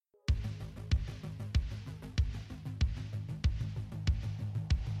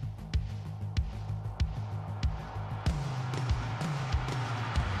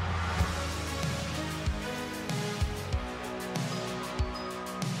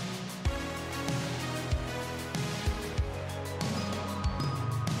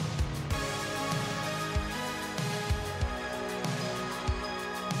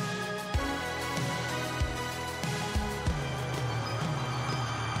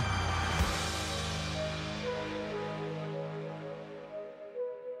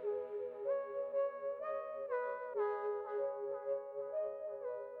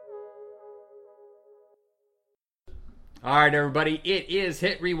All right, everybody. It is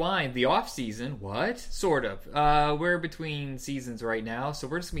Hit Rewind, the off season. What? Sort of. We're between seasons right now, so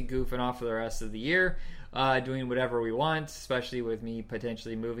we're just gonna be goofing off for the rest of the year, doing whatever we want. Especially with me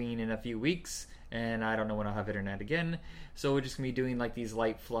potentially moving in a few weeks, and I don't know when I'll have internet again. So we're just gonna be doing like these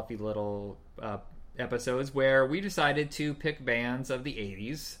light, fluffy little episodes where we decided to pick bands of the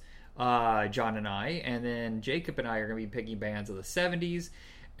 '80s. John and I, and then Jacob and I are gonna be picking bands of the '70s.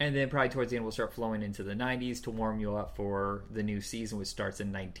 And then probably towards the end, we'll start flowing into the 90s to warm you up for the new season, which starts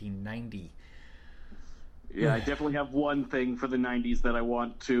in 1990. Yeah, I definitely have one thing for the 90s that I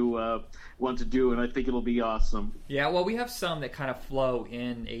want to do, and I think it'll be awesome. Yeah, well, we have some that kind of flow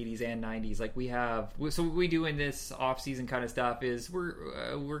in 80s and 90s. Like so what we do in this off-season kind of stuff is we're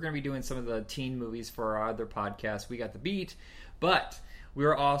going to be doing some of the teen movies for our other podcast, We Got the Beat, but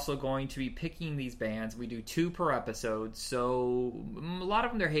we're also going to be picking these bands. We do 2 per episode, so a lot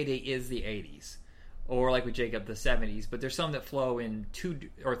of them, their heyday is the 80s. Or like with Jacob, the 70s. But there's some that flow in 2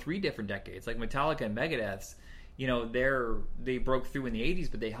 or 3 different decades. Like Metallica and Megadeth, they broke through in the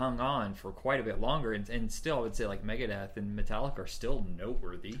 80s, but they hung on for quite a bit longer. And still, I would say like Megadeth and Metallica are still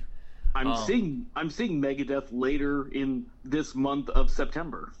noteworthy. I'm seeing Megadeth later in this month of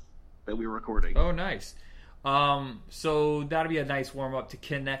September that we're recording. Oh, nice. So that'll be a nice warm up to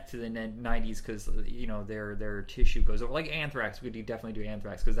connect to the 90s because their tissue goes over. Like Anthrax, we could definitely do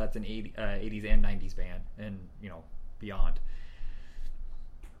Anthrax because that's an 80s and 90s band, and beyond.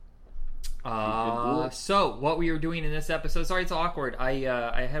 So what we were doing in this episode? Sorry, it's awkward.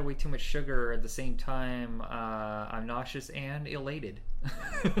 I had way too much sugar at the same time. I'm nauseous and elated.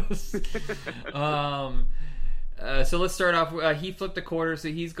 So let's start off. He flipped a quarter, so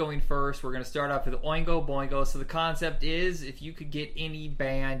he's going first. We're going to start off with Oingo Boingo. So the concept is if you could get any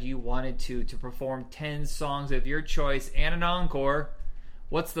band you wanted to perform 10 songs of your choice and an encore,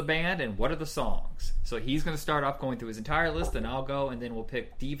 what's the band and what are the songs? So he's going to start off going through his entire list, and I'll go, and then we'll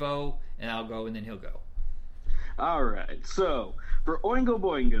pick Devo, and I'll go, and then he'll go. All right. So for Oingo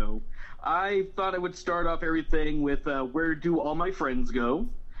Boingo, I thought I would start off everything with Where Do All My Friends Go?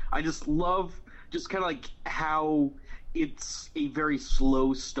 I just love just kind of like how it's a very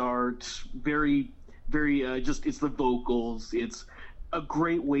slow start, very, very, just it's the vocals. It's a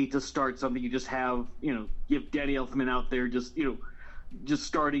great way to start something. You just have, you have Danny Elfman out there just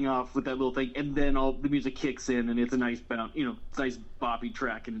starting off with that little thing, and then all the music kicks in, and it's a nice bounce, it's a nice boppy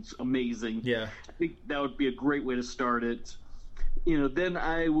track, and it's amazing. Yeah. I think that would be a great way to start it. Then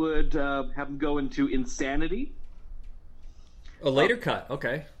I would have them go into Insanity. A later cut,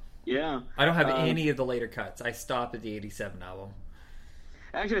 okay. Yeah. I don't have any of the later cuts. I stopped at the 87 album.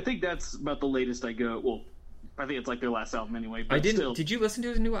 Actually, I think that's about the latest I go. Well, I think it's like their last album anyway. But I didn't. Still. Did you listen to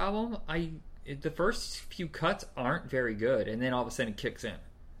his new album? The first few cuts aren't very good, and then all of a sudden it kicks in.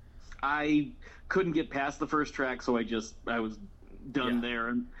 I couldn't get past the first track, so I was done there.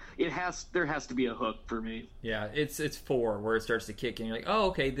 And there has to be a hook for me. Yeah, it's 4 where it starts to kick in. You're like, oh,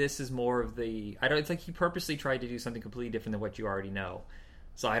 okay, this is more of the. It's like he purposely tried to do something completely different than what you already know.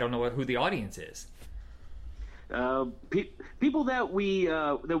 So I don't know who the audience is. People that we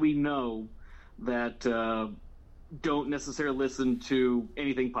know that don't necessarily listen to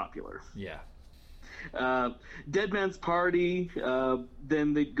anything popular. Yeah. Dead Man's Party.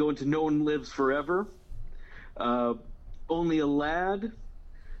 Then they go into No One Lives Forever. Only a Lad.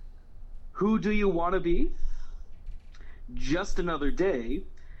 Who Do You Want to Be? Just Another Day.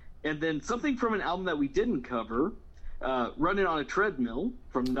 And then something from an album that we didn't cover. Running on a Treadmill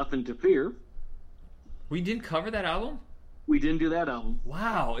from Nothing to Fear. We didn't cover that album? We didn't do that album.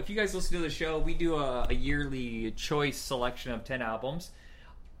 Wow. If you guys listen to the show, we do a yearly choice selection of 10 albums.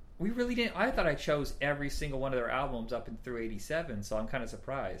 We really didn't. I thought I chose every single one of their albums up and through 87, so I'm kind of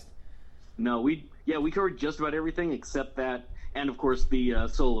surprised. No, we covered just about everything except that, and of course the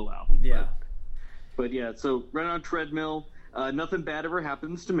solo album. Yeah. But yeah, so Running on a Treadmill, Nothing Bad Ever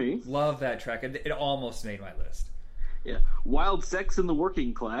Happens to Me. Love that track. It almost made my list. Yeah, Wild Sex in the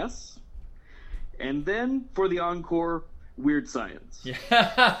Working Class, and then for the encore, Weird Science.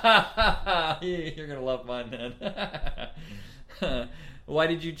 Yeah, you're gonna love mine then. Why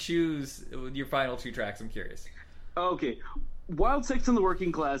did you choose your final 2 tracks? I'm curious. Okay, Wild Sex in the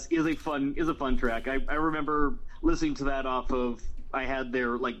Working Class is a fun track. I remember listening to that off of. I had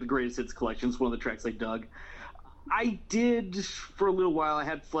their the greatest hits collection. It's one of the tracks I dug. I did for a little while. I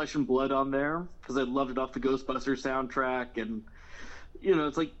had Flesh and Blood on there because I loved it off the Ghostbusters soundtrack, and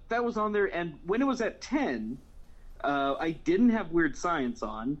it's like that was on there. And when it was at 10, I didn't have Weird Science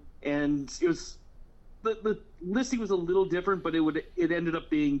on, and it was the listing was a little different, but it ended up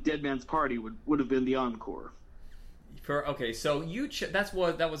being Dead Man's Party would have been the encore. So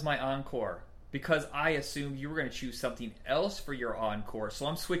that was my encore. because I assumed you were going to choose something else for your encore, so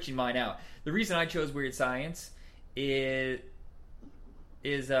I'm switching mine out. The reason I chose Weird Science is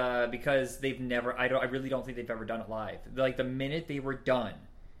because they've never. I really don't think they've ever done it live. Like the minute they were done,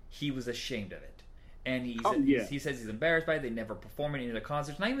 he was ashamed of it, and he says he's embarrassed by it. They never perform it in their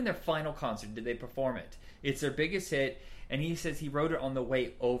concerts. Not even their final concert did they perform it. It's their biggest hit, and he says he wrote it on the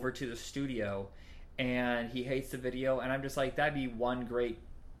way over to the studio, and he hates the video. And I'm just like, that'd be one great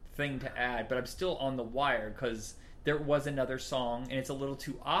thing to add, but I'm still on the wire because there was another song, and it's a little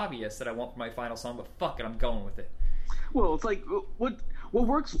too obvious that I want for my final song. But fuck it, I'm going with it. Well, it's like what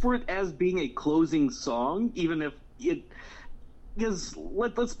works for it as being a closing song, even if it. Because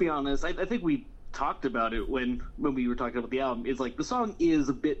let's be honest, I think we talked about it when we were talking about the album. Is like the song is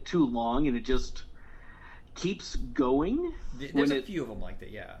a bit too long, and it just keeps going. There's a few of them like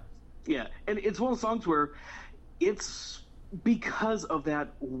that, yeah. Yeah, and it's one of the songs where it's because of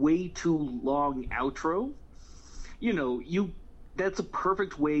that way too long outro. You know, that's a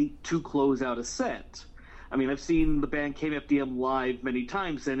perfect way to close out a set. I mean, I've seen the band KMFDM live many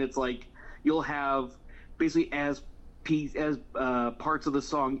times, and it's like you'll have basically as parts of the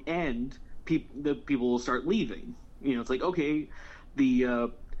song end, the people will start leaving. You know, it's like, okay,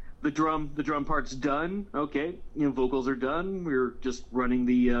 the drum part's done. Okay, you know, vocals are done. We're just running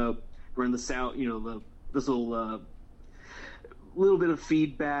the sound. You know, this little bit of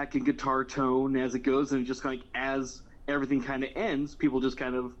feedback and guitar tone as it goes, and just kind of as everything kind of ends, people just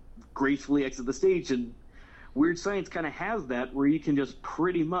kind of gracefully exit the stage. And Weird Science kind of has that, where you can just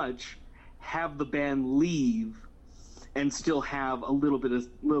pretty much have the band leave and still have a little bit of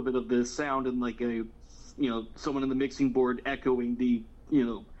the sound and like a, you know, someone in the mixing board echoing the, you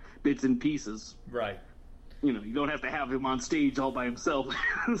know, bits and pieces. Right. You know, you don't have to have him on stage all by himself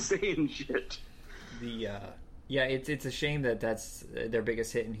saying shit. Yeah, it's a shame that that's their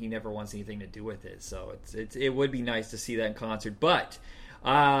biggest hit and he never wants anything to do with it. So it would be nice to see that in concert. But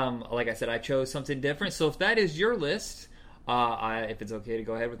like I said, I chose something different. So if that is your list, if it's okay to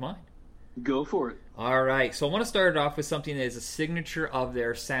go ahead with mine. Go for it. All right. So I want to start it off with something that is a signature of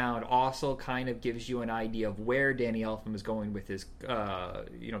their sound. Also kind of gives you an idea of where Danny Elfman is going with his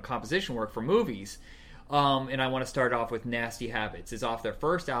composition work for movies. And I want to start off with Nasty Habits. It's off their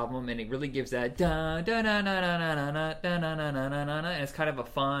first album, and it really gives that da da da da da da da da da da da da, and it's kind of a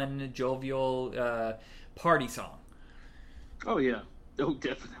fun, jovial party song. Oh yeah, oh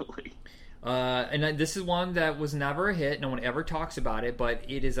definitely. And this is one that was never a hit. No one ever talks about it, but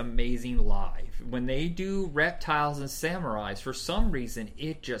it is amazing live. When they do Reptiles and Samurais, for some reason,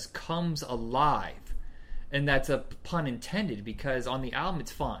 it just comes alive. And that's a pun intended, because on the album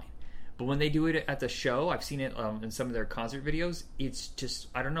it's fine. But when they do it at the show, I've seen it in some of their concert videos, it's just,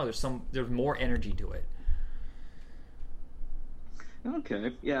 I don't know, there's more energy to it.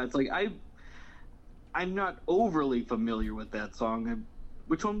 Okay. Yeah, it's like I'm not overly familiar with that song.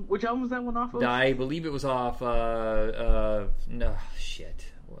 Which album was that one off of? I believe it was off the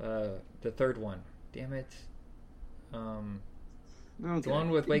third one. Damn it. Okay. The one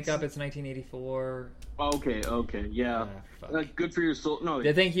with Wake Up, it's 1984. Okay, yeah. Good for Your Soul. No,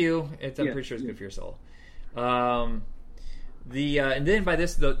 yeah, thank you. I'm pretty sure it's Good for Your Soul. And then by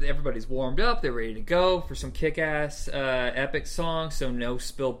this, everybody's warmed up. They're ready to go for some kick-ass epic songs. So No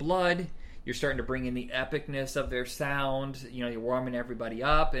Spill Blood. You're starting to bring in the epicness of their sound. You know, you're warming everybody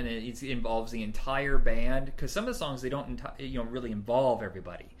up, and it involves the entire band. Because some of the songs, they don't really involve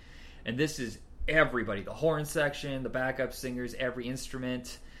everybody. And this is everybody. The horn section, the backup singers, every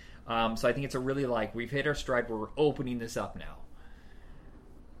instrument. So I think it's a really we've hit our stride where we're opening this up now.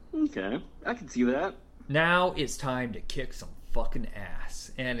 Okay, I can see that. Now it's time to kick some fucking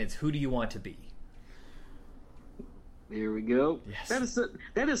ass. And it's Who Do You Want to Be? There we go. Yes.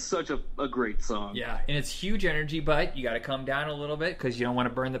 That is such a great song. Yeah, and it's huge energy, but you got to come down a little bit because you don't want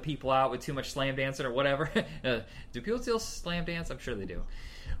to burn the people out with too much slam dancing or whatever. Do people still slam dance? I'm sure they do.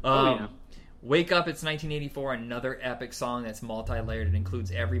 Yeah. Wake Up, it's 1984, another epic song that's multi-layered. It includes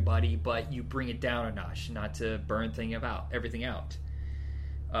everybody, but you bring it down a notch, not to burn everything out.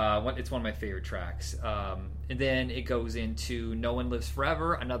 It's one of my favorite tracks. And then it goes into No One Lives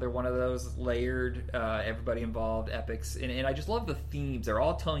Forever, another one of those layered, everybody involved epics. And I just love the themes. They're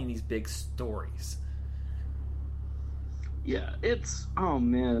all telling these big stories. Yeah, oh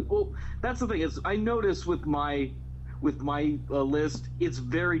man. Well, that's the thing is, I noticed with my list, it's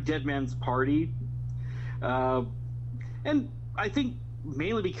very Dead Man's Party. And I think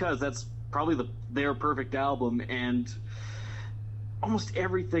mainly because that's probably their perfect album, and almost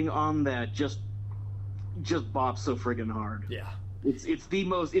everything on that just bops so friggin' hard. Yeah. It's the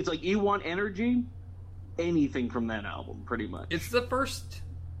most, it's like you want energy, anything from that album, pretty much. It's the first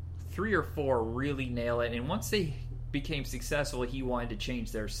 3 or 4 really nail it. And once they became successful, he wanted to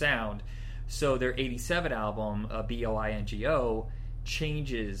change their sound. So their 87 album, Boingo,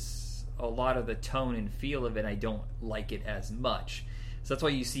 changes a lot of the tone and feel of it. I don't like it as much. So that's why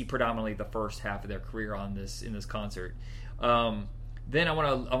you see predominantly the first half of their career in this concert. Then I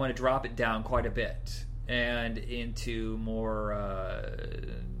want to drop it down quite a bit and into more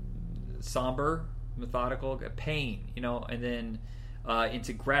somber, methodical, Pain, and then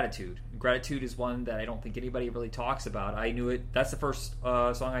into Gratitude. Gratitude is one that I don't think anybody really talks about. I knew it. That's the first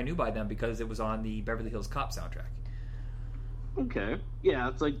song I knew by them because it was on the Beverly Hills Cop soundtrack. Okay, yeah,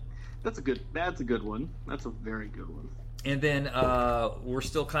 it's like that's a good one. That's a very good one. And then we're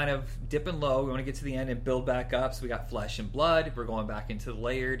still kind of dipping low. We want to get to the end and build back up. So we got Flesh and Blood. We're going back into the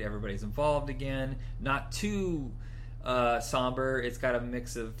layered. Everybody's involved again. Not too somber. It's got a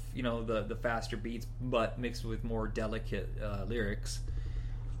mix of the faster beats, but mixed with more delicate lyrics.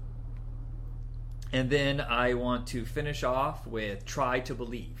 And then I want to finish off with Try to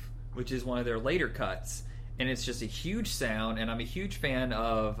Believe, which is one of their later cuts, and it's just a huge sound. And I'm a huge fan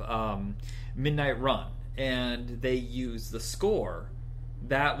of Midnight Run, and they use the score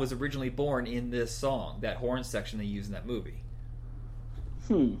that was originally born in this song, that horn section they use in that movie.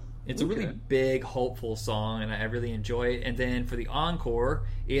 It's a really big, hopeful song, and I really enjoy it. And then for the encore,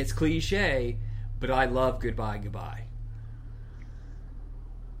 it's cliche, but I love Goodbye, Goodbye.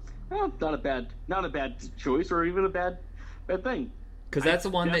 Well, not a bad choice, or even a bad thing. Because that's the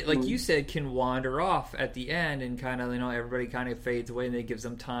one that, like you said, can wander off at the end, and kind of, everybody kind of fades away, and it gives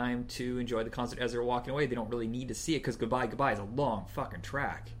them time to enjoy the concert as they're walking away. They don't really need to see it, because Goodbye, Goodbye is a long fucking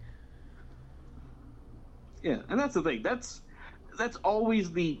track. Yeah, and that's the thing. That's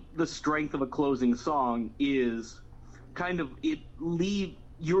always the strength of a closing song, is kind of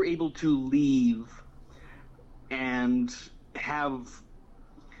you're able to leave and have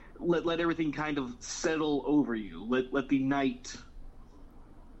let everything kind of settle over you. Let the night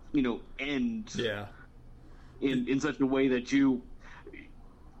end. Yeah. In such a way that you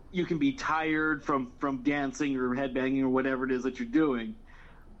can be tired from dancing or headbanging or whatever it is that you're doing,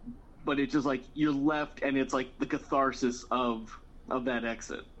 but it's just like you're left, and it's like the catharsis of that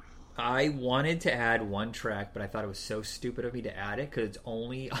exit. I wanted to add one track, but I thought it was so stupid of me to add it, because it's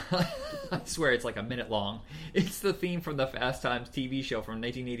only, I swear it's like a minute long. It's the theme from the Fast Times TV show from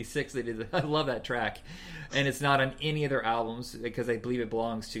 1986. I love that track. And it's not on any of their albums, because I believe it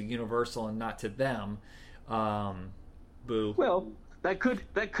belongs to Universal and not to them. Boo. Well, that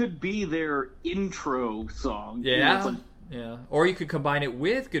could be their intro song. Yeah. Yeah. Or you could combine it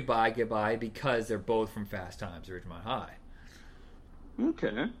with Goodbye, Goodbye, because they're both from Fast Times at Ridgemont High.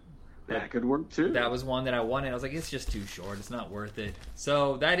 Okay. That could work too. That was one that I wanted. I was like, it's just too short. It's not worth it.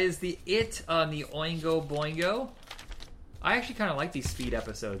 So that is it on the Oingo Boingo. I actually kind of like these speed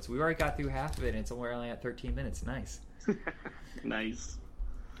episodes. We already got through half of it, and we're only at 13 minutes. Nice. Nice.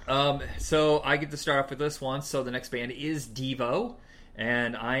 So I get to start off with this one. So the next band is Devo,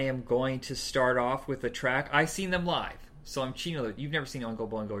 and I am going to start off with a track. I've seen them live, so I'm cheating. You've never seen Oingo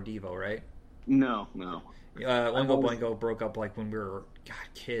Boingo or Devo, right? No. Oingo Boingo broke up like when we were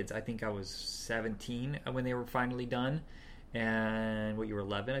kids. I think I was 17 when they were finally done, and you were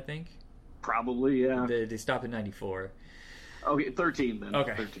 11, I think. Probably, yeah. They stopped in 94. Okay, 13 then.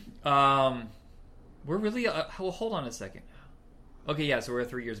 Okay. 13. We're really hold on a second. Okay, yeah, so we're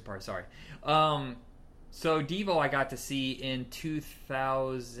 3 years apart. Sorry. So Devo I got to see in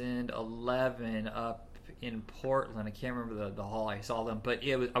 2011 up in Portland. I can't remember the hall I saw them, but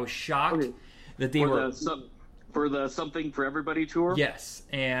I was shocked that they were for the Something for Everybody tour. Yes,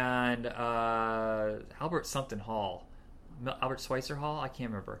 and Albert something Hall, Albert Schweitzer Hall. I can't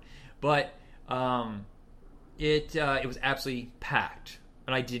remember, but it was absolutely packed.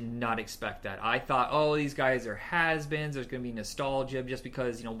 And I did not expect that. I thought, these guys are has-beens. There's going to be nostalgia just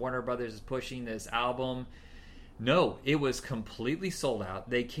because, Warner Brothers is pushing this album. No, it was completely sold out.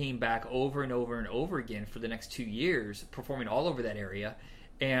 They came back over and over and over again for the next 2 years, performing all over that area.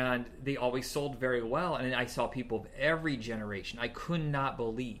 And they always sold very well. And I saw people of every generation. I could not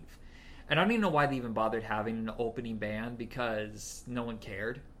believe. And I don't even know why they even bothered having an opening band, because no one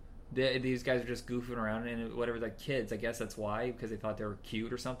cared. These guys are just goofing around, and whatever, the kids, I guess that's why, because they thought they were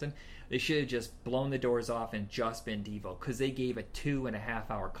cute or something. They should have just blown the doors off and just been Devo, because they gave a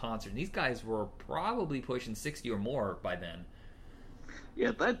 2.5-hour concert. And these guys were probably pushing 60 or more by then.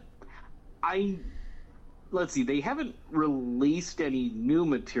 Yeah, let's see, they haven't released any new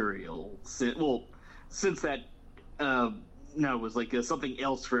material since that. No, it was like Something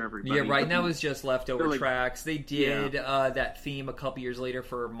Else for Everybody. Yeah, right. Now it's just leftover tracks. They did that theme a couple years later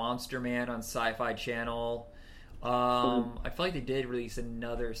for Monster Man on Sci-Fi Channel. I feel like they did release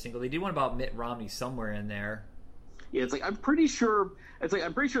another single. They did one about Mitt Romney somewhere in there. Yeah, it's like I'm pretty sure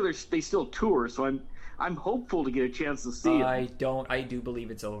they still tour, so I'm hopeful to get a chance to see it. I do believe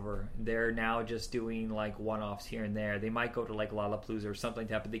it's over. They're now just doing like one-offs here and there. They might go to like Lollapalooza or something like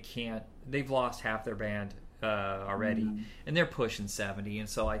that, but they can't. They've lost half their band already, and they're pushing 70, and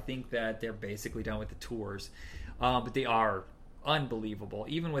so I think that they're basically done with the tours. But they are unbelievable,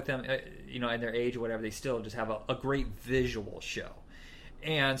 even with them, in their age or whatever. They still just have a great visual show.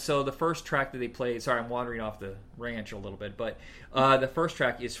 And so the first track that they played, sorry, I'm wandering off the ranch a little bit, but the first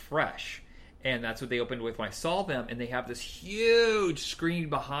track is Fresh. And that's what they opened with when I saw them. And they have this huge screen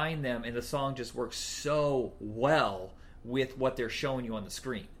behind them. And the song just works so well with what they're showing you on the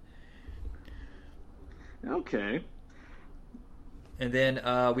screen. Okay. And then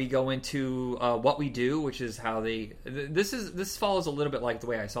we go into What We Do, which is how they... This follows a little bit like the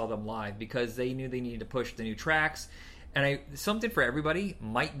way I saw them live. Because they knew they needed to push the new tracks. And Something for Everybody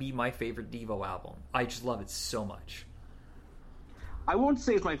might be my favorite Devo album. I just love it so much. I won't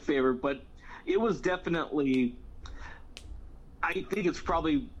say it's my favorite, but... It was definitely, I think it's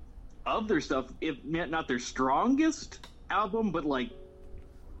probably of their stuff, if not their strongest album, but like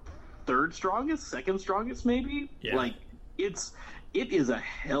third strongest, second strongest maybe. Yeah. Like it is a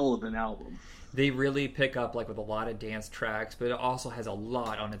hell of an album. They really pick up like with a lot of dance tracks, but it also has a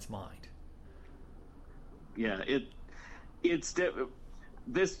lot on its mind. Yeah,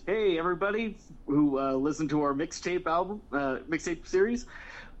 hey everybody who listened to our mixtape series.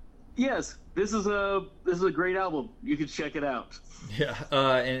 Yes, this is a great album. You can check it out. Yeah,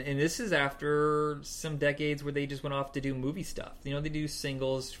 and this is after some decades where they just went off to do movie stuff. They do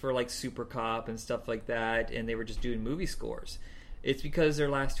singles for like Super Cop and stuff like that, and they were just doing movie scores. It's because their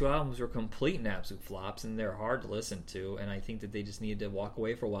last two albums were complete and absolute flops, and they're hard to listen to, and I think that they just needed to walk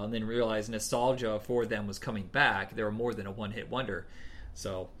away for a while and then realize nostalgia for them was coming back. They were more than a one-hit wonder.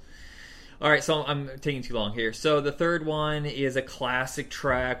 So... All right, so I'm taking too long here. So the third one is a classic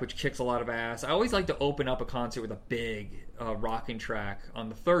track, which kicks a lot of ass. I always like to open up a concert with a big rocking track on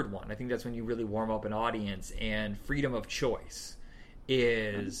the third one. I think that's when you really warm up an audience. And Freedom of Choice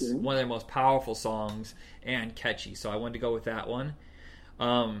is one of their most powerful songs and catchy. So I wanted to go with that one.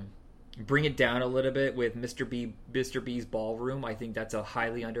 Bring it down a little bit with Mr. B's Ballroom. I think that's a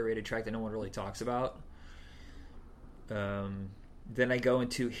highly underrated track that no one really talks about. Then I go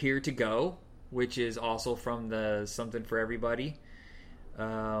into Here to Go, which is also from the Something for Everybody.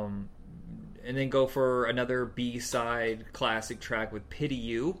 And then go for another B-side classic track with Pity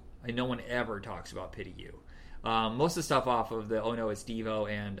You. No one ever talks about Pity You. Most of the stuff off of the Oh No It's Devo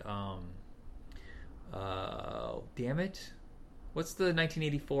and damn it. What's the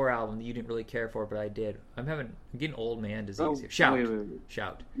 1984 album that you didn't really care for, but I did? I'm getting old man disease here. Shout. Wait.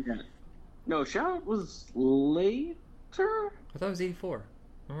 Shout. Yeah. No, Shout was later? I thought it was 84.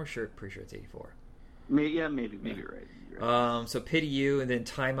 I'm pretty sure it's 84. Maybe you're right. So Pity You, and then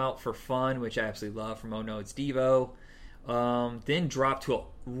Time Out for Fun, which I absolutely love from Oh No It's Devo. Then drop to a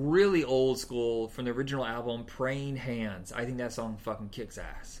really old school from the original album, Praying Hands. I think that song fucking kicks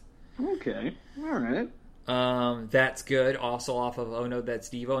ass. Okay, all right. That's good. Also off of Oh No That's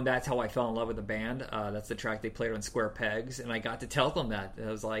Devo, and that's how I fell in love with the band. That's the track they played on Square Pegs, and I got to tell them that. I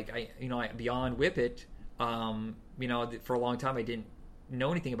was like, beyond Whip It. For a long time I didn't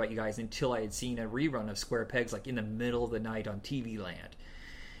know anything about you guys until I had seen a rerun of Square Pegs like in the middle of the night on TV Land,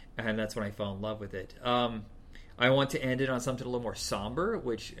 and that's when I fell in love with it. I want to end it on something a little more somber,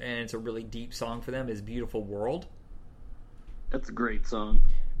 and it's a really deep song for them, is Beautiful World. That's a great song.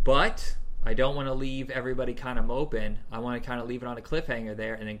 But I don't want to leave everybody kind of moping. I want to kind of leave it on a cliffhanger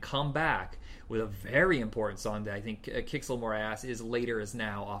there and then come back with a very important song that I think kicks a little more ass, is Later Is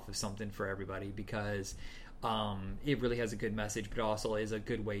Now off of Something for Everybody, because it really has a good message, but also is a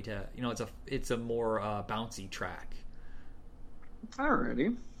good way to, it's a more bouncy track. Alrighty.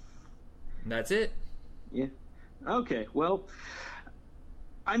 And that's it. Yeah. Okay, well,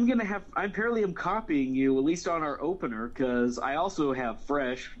 I apparently am copying you, at least on our opener, because I also have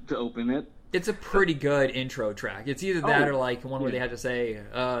Fresh to open it. It's a pretty good intro track. It's either that or like one where they had to say,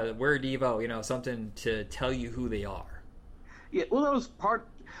 we're Devo, something to tell you who they are. Yeah, well, that was part...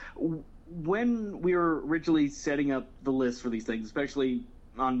 When we were originally setting up the list for these things, especially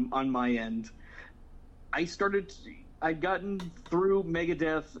on my end, I'd gotten through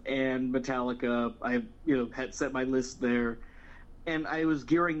Megadeth and Metallica. I had set my list there, and I was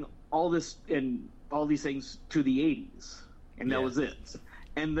gearing all these things to the 80s, and that was it.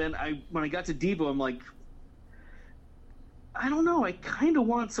 And then when I got to Devo, I'm like, I don't know, I kind of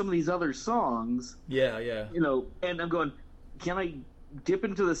want some of these other songs. Yeah. And I'm going, can I dip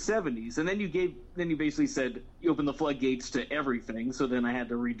into the 70s, and then you basically said you opened the floodgates to everything. So then I had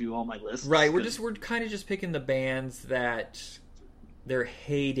to redo all my lists. Right. We're kind of just picking the bands that their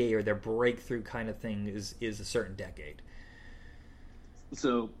heyday or their breakthrough kind of thing is a certain decade.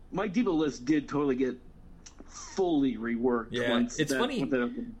 So my Devo list did totally get fully reworked. Yeah, it's funny.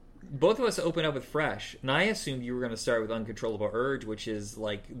 Both of us opened up with Fresh, and I assumed you were going to start with Uncontrollable Urge, which is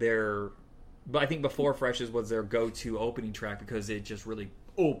like but I think before Fresh's was their go-to opening track because it just really,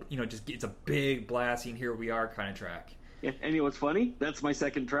 just it's a big blasting "Here We Are" kind of track. Yeah, and you know what's funny? That's my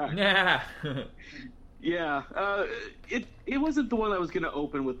second track. Yeah. Yeah, it wasn't the one I was going to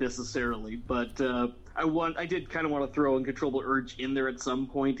open with necessarily, but I did kind of want to throw Uncontrollable Urge in there at some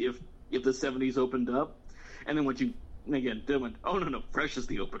point if the 70s opened up, and then then went, oh no, Fresh is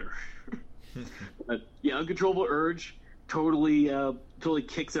the opener. But yeah, Uncontrollable Urge totally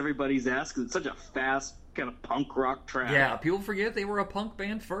kicks everybody's ass because it's such a fast kind of punk rock track. Yeah, people forget they were a punk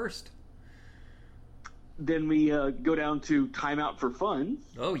band first. Then we go down to Time Out for Fun.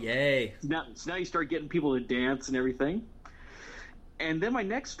 Oh, yay. So now you start getting people to dance and everything. And then my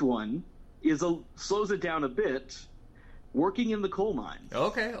next one slows it down a bit, Working in the Coal Mine.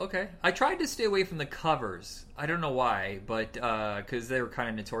 Okay. I tried to stay away from the covers. I don't know why, but because they were kind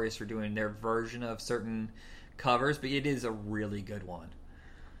of notorious for doing their version of certain covers, but it is a really good one.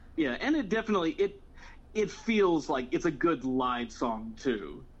 Yeah, and it definitely, it feels like it's a good live song,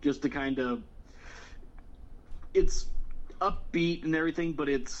 too. Just to kind of... It's upbeat and everything, but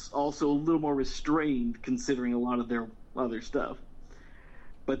it's also a little more restrained considering a lot of their other stuff.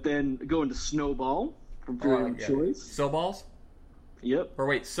 But then go into Snowball from Freedom of Choice. Snowballs? Yep. Or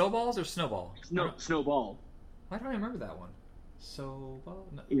wait, Snowballs or Snowball? No, Snowball. Why don't I remember that one? Snowball?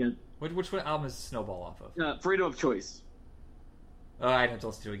 No. Yeah. Which album is Snowball off of? Freedom of Choice. I'd have to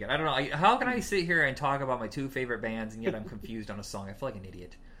listen to it again. I don't know. How can I sit here and talk about my two favorite bands and yet I'm confused on a song? I feel like an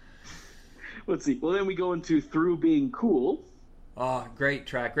idiot. Let's see. Well, then we go into Through Being Cool. Oh, great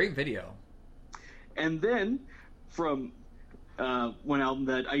track. Great video. And then from one album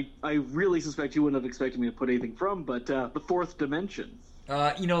that I really suspect you wouldn't have expected me to put anything from, but The Fourth Dimension.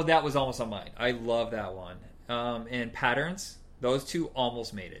 That was almost on mine. I love that one. And Patterns, those two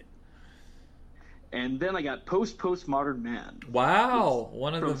almost made it. And then I got Postmodern Man. Wow.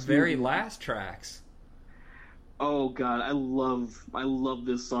 One of the very last tracks. Oh God, I love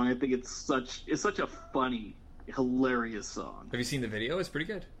this song. I think it's such a funny, hilarious song. Have you seen the video? It's pretty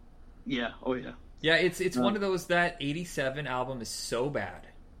good. Yeah. Oh yeah. Yeah, it's one of those that 87 album is so bad.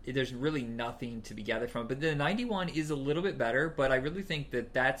 There's really nothing to be gathered from. But the 91 is a little bit better, but I really think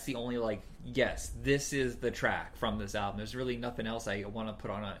that that's the only, yes, this is the track from this album. There's really nothing else I want to put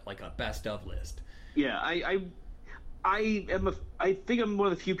on a best of list. Yeah, I think I'm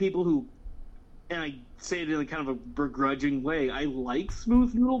one of the few people who, and I say it in a kind of a begrudging way, I like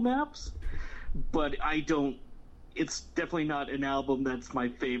Smooth Noodle Maps, but I don't. It's definitely not an album that's my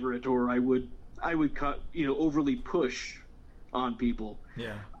favorite, or I would overly push on people.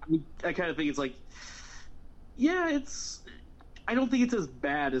 Yeah, I kind of think it's like, yeah, I don't think it's as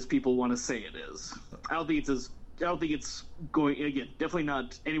bad as people want to say it is. I don't think it's going, again, definitely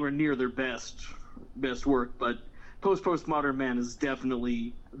not anywhere near their best work, but Postmodern Man is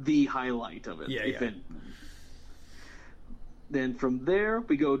definitely the highlight of it. Yeah. Then from there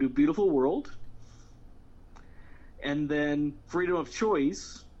we go to Beautiful World, and then Freedom of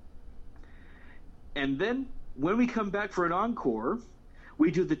Choice, and then when we come back for an encore, we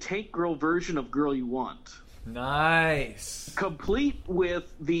do the Tank Girl version of Girl You Want. Nice. Complete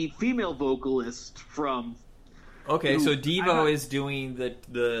with the female vocalist from... Okay, so Devo is doing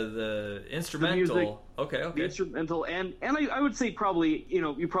the instrumental. The music, okay. The instrumental, and I would say probably,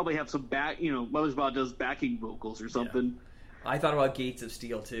 you probably have some Mothersbaugh does backing vocals or something. Yeah. I thought about Gates of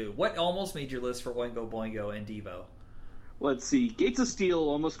Steel too. What almost made your list for Oingo Boingo and Devo? Let's see. Gates of Steel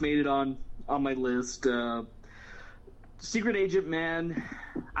almost made it on my list. Secret Agent Man,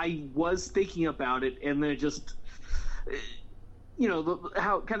 I was thinking about it, and then it just,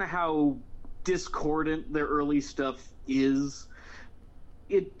 how discordant their early stuff is.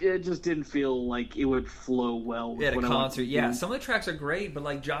 It just didn't feel like it would flow well with at a concert. Yeah, some of the tracks are great, but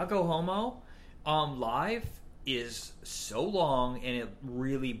like Jago Homo live is so long and it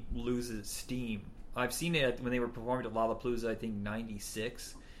really loses steam. I've seen it when they were performing at Lollapalooza, I think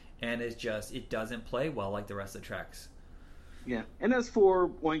 96, and it doesn't play well like the rest of the tracks. Yeah, and as for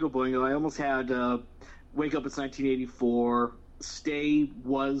Oingo Boingo, I almost had Wake Up It's 1984. Stay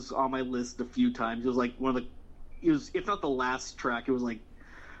was on my list a few times. It was like if not the last track, it was like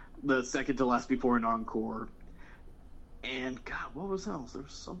the second to last before an encore. And God, what was else? There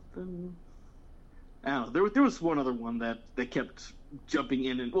was something. I don't know. There was one other one that kept jumping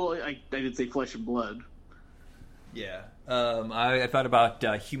in, and well, I did say Flesh and Blood. Yeah. I thought about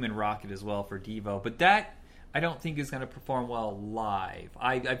Human Rocket as well for Devo, but that I don't think is going to perform well live.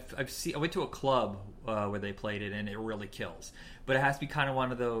 I went to a club where they played it, and it really kills. But it has to be kind of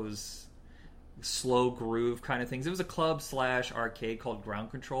one of those slow groove kind of things. It was a club / arcade called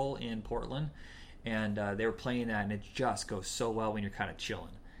Ground Control in Portland, and they were playing that, and it just goes so well when you're kind of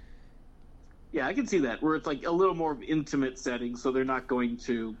chilling. Yeah, I can see that, where it's like a little more intimate setting, so they're not going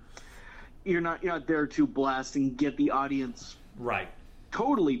to. You're not there to blast and get the audience right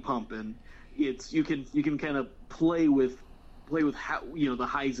totally pumping. It's you can kind of play with how the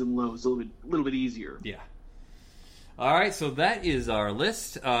highs and lows a little bit easier. Yeah. All right, so that is our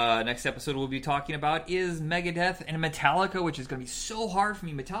list. Next episode we'll be talking about is Megadeth and Metallica, which is going to be so hard for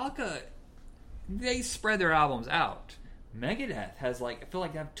me. Metallica, they spread their albums out. Megadeth has I feel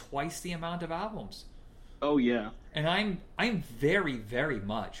like they have twice the amount of albums. Oh yeah. And I'm very, very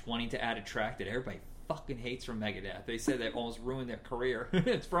much wanting to add a track that everybody fucking hates from Megadeth. They said they almost ruined their career.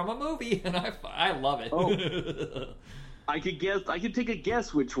 It's from a movie, and I love it. Oh. I could take a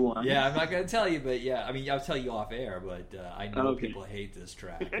guess which one. Yeah, I'm not going to tell you, but yeah, I mean, I'll tell you off air, but I know people hate this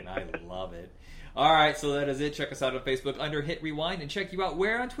track, and I love it. All right, so that is it. Check us out on Facebook under Hit Rewind, and check you out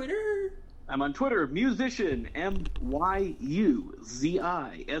where on Twitter? I'm on Twitter, Musician, MYUZISHION.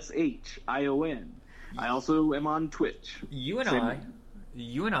 I also am on Twitch. You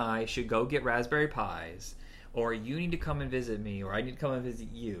and I should go get Raspberry Pis, or you need to come and visit me, or I need to come and visit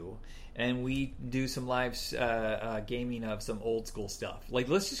you, and we do some live gaming of some old school stuff.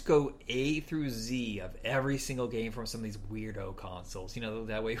 Let's just go A through Z of every single game from some of these weirdo consoles.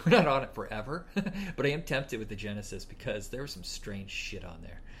 That way we're not on it forever. But I am tempted with the Genesis because there was some strange shit on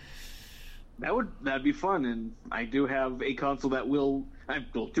there. That'd be fun, and I do have a console that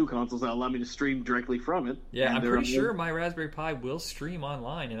two consoles that allow me to stream directly from it. Yeah, I'm pretty sure my Raspberry Pi will stream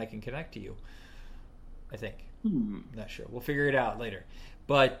online, and I can connect to you. I think. Not sure. We'll figure it out later.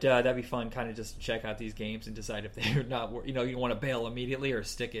 But that'd be fun, kind of just to check out these games and decide if they're not, you want to bail immediately or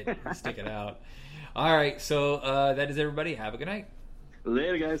stick it out. All right, so that is everybody. Have a good night.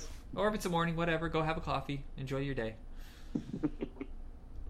 Later, guys. Or if it's a morning, whatever, go have a coffee. Enjoy your day.